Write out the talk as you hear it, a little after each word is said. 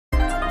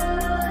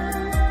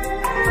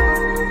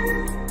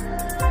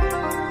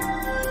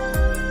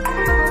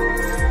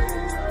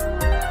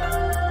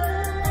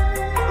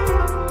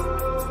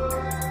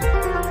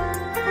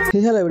Hey,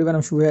 hello everyone,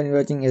 I'm Shubha and you're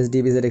watching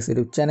SDBZX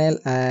YouTube channel,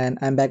 and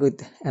I'm back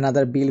with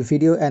another build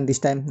video, and this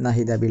time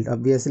Nahida build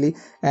obviously.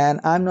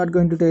 And I'm not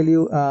going to tell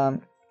you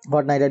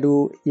what Nahida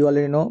do, you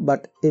already know,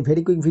 but a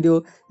very quick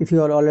video. If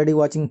you are already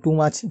watching too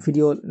much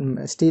video,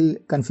 still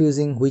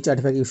confusing which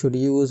artifact you should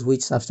use,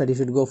 which substat you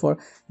should go for,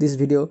 this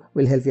video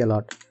will help you a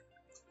lot.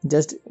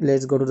 Just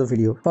let's go to the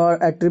video.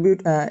 For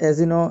attribute, as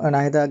you know,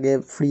 Nahida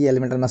gave free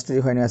elemental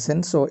mastery when you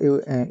ascend, so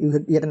you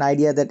get an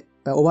idea that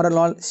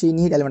overall she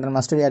need elemental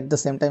mastery. At the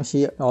same time,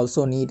 she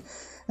also need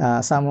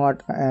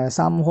somewhat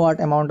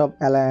amount of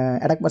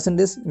attack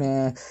percentage.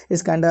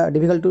 Is kind of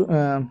difficult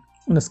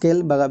to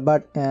scale,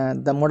 but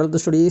the model of the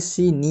story is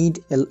she need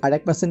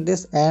attack percentage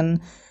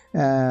and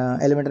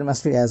elemental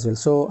mastery as well.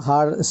 So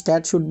her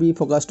stat should be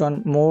focused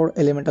on more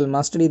elemental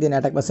mastery than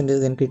attack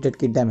percentage and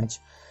crit damage.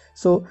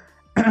 So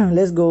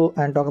let's go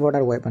and talk about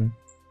our weapon.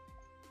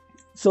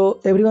 So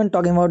everyone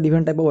talking about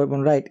different type of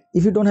weapon, right?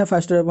 If you don't have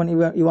 5-star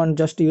weapon, you want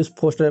just to use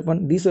 4-star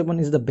weapon, this weapon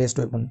is the best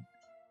weapon.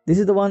 This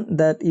is the one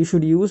that you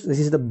should use. This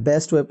is the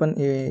best weapon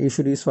you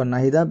should use for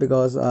Nahida,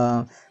 because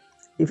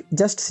if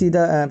just see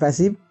the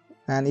passive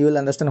and you will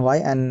understand why,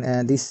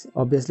 and this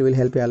obviously will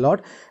help you a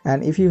lot.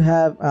 And if you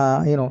have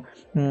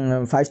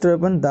 5-star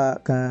weapon,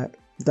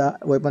 the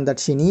weapon that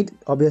she need,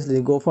 obviously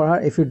go for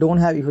her. If you don't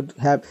have, if you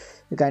have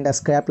a kind of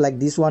scrap like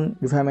this one,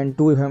 refinement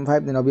 2, refinement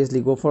 5, then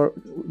obviously go for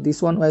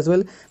this one as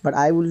well. But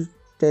I will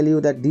tell you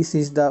that this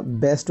is the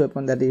best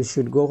weapon that you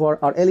should go for,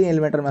 or any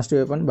elemental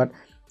mastery weapon. But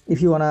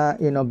if you wanna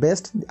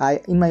best,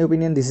 in my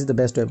opinion, this is the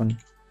best weapon.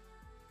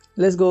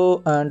 Let's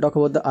go and talk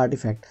about the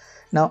artifact.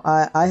 Now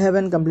I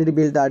haven't completely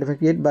built the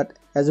artifact yet, but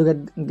as you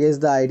can guess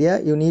the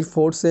idea, you need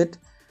 4 set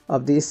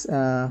of this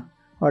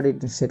what is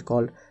this set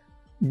called,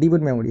 debut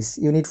memories.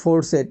 You need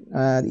 4 set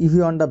if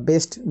you want the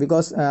best,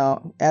 because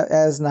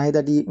as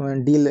Nahida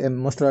deal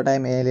most of the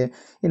time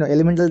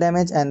elemental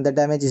damage, and the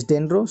damage is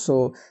dendro.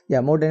 So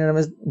yeah, more dendro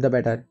damage the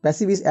better.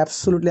 Passive is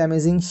absolutely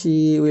amazing.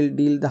 She will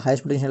deal the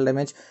highest potential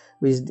damage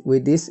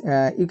with this.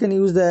 You can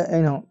use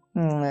the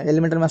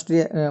elemental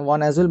mastery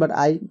one as well, but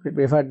I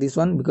prefer this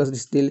one because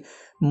it's still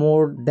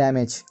more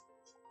damage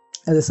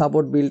as a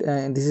support build,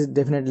 and this is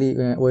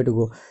definitely way to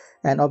go.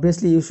 And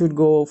obviously you should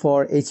go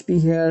for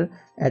HP here,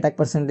 attack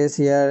percentage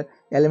here,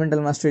 elemental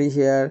mastery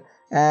here,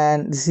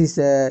 and this is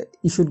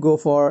you should go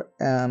for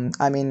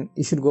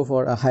you should go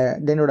for a higher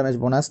dendro damage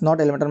bonus, not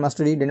elemental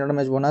mastery, dendro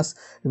damage bonus.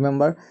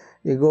 Remember,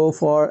 you go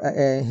for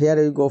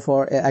here you go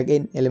for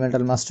again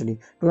elemental mastery.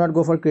 Do not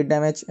go for crit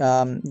damage.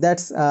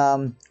 That's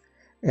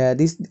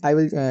this I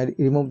will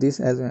remove this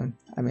as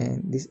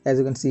this, as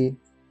you can see,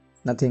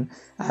 nothing.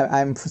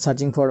 I'm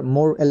searching for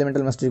more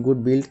elemental mastery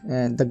good build,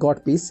 the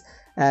god piece.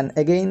 And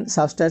again,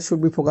 substat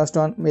should be focused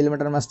on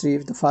elemental mastery,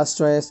 the first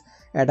choice,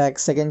 attack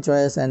second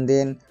choice, and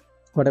then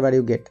whatever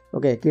you get.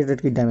 Okay,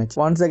 crit damage.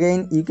 Once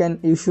again,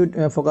 you should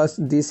focus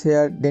this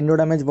here dendro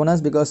damage bonus,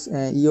 because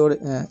your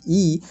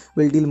E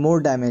will deal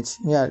more damage.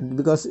 Yeah,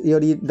 because your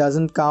E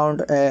doesn't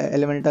count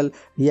elemental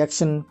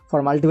reaction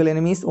for multiple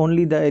enemies,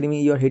 only the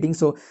enemy you're hitting.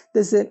 So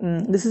this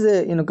is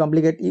a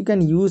complicated. You can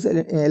use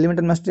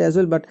elemental mastery as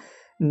well, but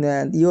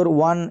your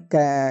one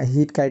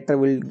hit character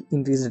will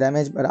increase the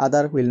damage, but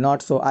other will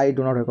not. So I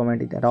do not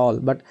recommend it at all.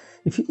 But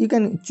if you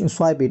can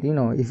swipe it,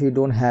 if you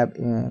don't have,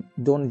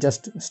 don't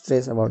just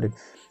stress about it.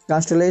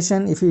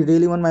 Constellation, if you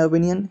really want my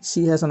opinion,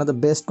 she has one of the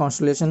best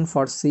constellation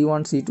for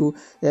C1, C2.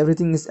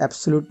 Everything is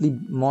absolutely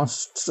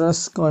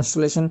monstrous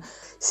constellation.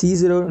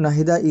 C0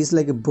 Nahida is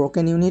like a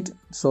broken unit,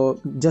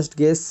 so just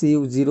guess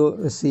C0,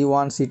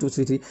 C1, C2,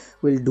 C3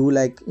 will do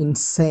like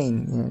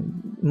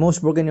insane,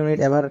 most broken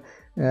unit ever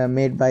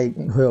made by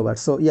whoever.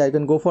 So yeah, you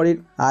can go for it.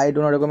 I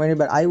do not recommend it,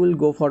 but I will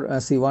go for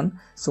C1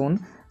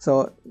 soon.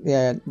 So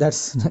yeah,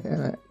 that's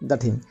the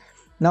thing.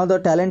 Now the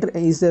talent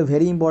is a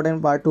very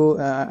important part to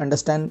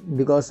understand,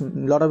 because a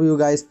lot of you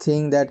guys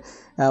think that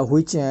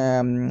which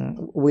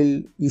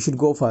you should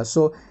go first.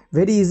 So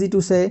very easy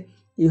to say,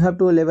 you have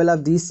to level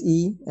up this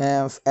E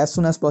as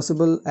soon as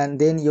possible, and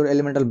then your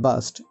elemental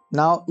burst.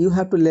 Now you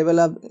have to level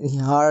up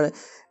her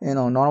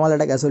normal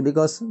attack as well,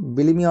 because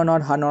believe me or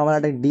not, her normal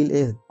attack deal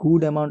a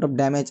good amount of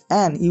damage,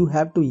 and you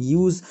have to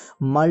use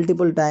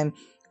multiple time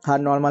her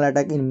normal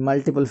attack in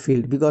multiple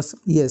field, because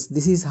yes,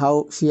 this is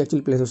how she actually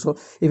plays. So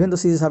even though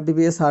she is half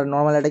DPS, her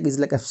normal attack is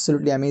like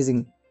absolutely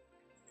amazing.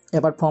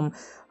 Apart from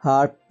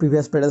her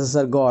previous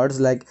predecessor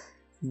gods like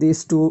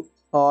these two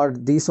or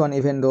this one,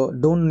 even though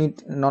don't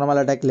need normal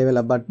attack level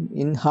up, but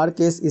in her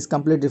case is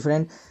completely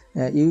different.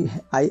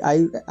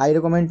 I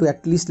recommend to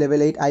at least level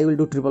 8. I will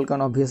do triple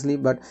crown obviously,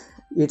 but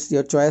it's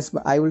your choice.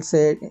 But I will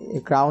say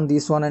crown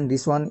this one and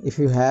this one if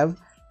you have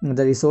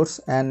the resource,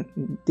 and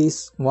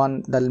this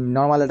one, the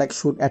normal attack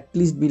should at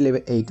least be level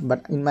 8.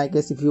 But in my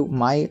case,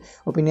 my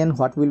opinion,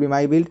 what will be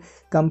my build,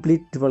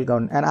 complete triple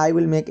crown, and I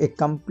will make a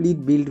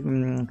complete build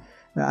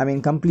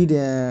complete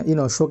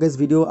showcase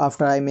video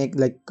after I make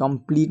like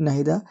complete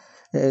Nahida,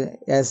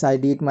 as I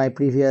did my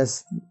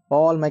previous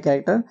all my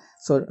character.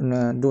 So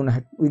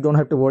we don't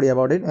have to worry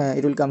about it.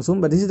 It will come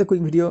soon, but this is the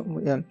quick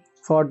video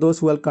for those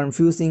who are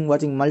confusing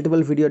watching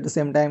multiple video at the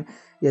same time.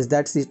 Yes,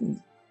 that's it.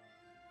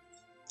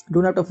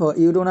 don't have to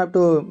you don't have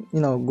to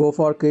go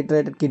for crit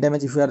rate kit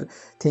damage if you are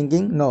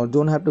thinking. No,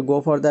 don't have to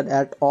go for that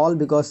at all,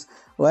 because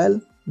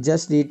well,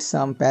 just read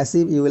some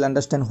passive, you will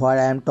understand what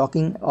I am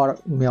talking, or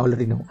may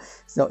already know.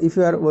 So if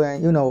you are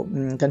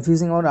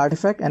confusing on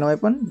artifact and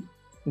weapon,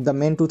 the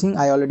main two thing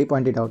I already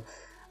pointed out.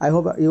 I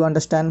hope you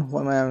understand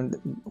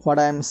what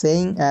I am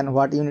saying and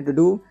what you need to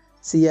do.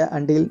 See ya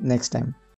until next time.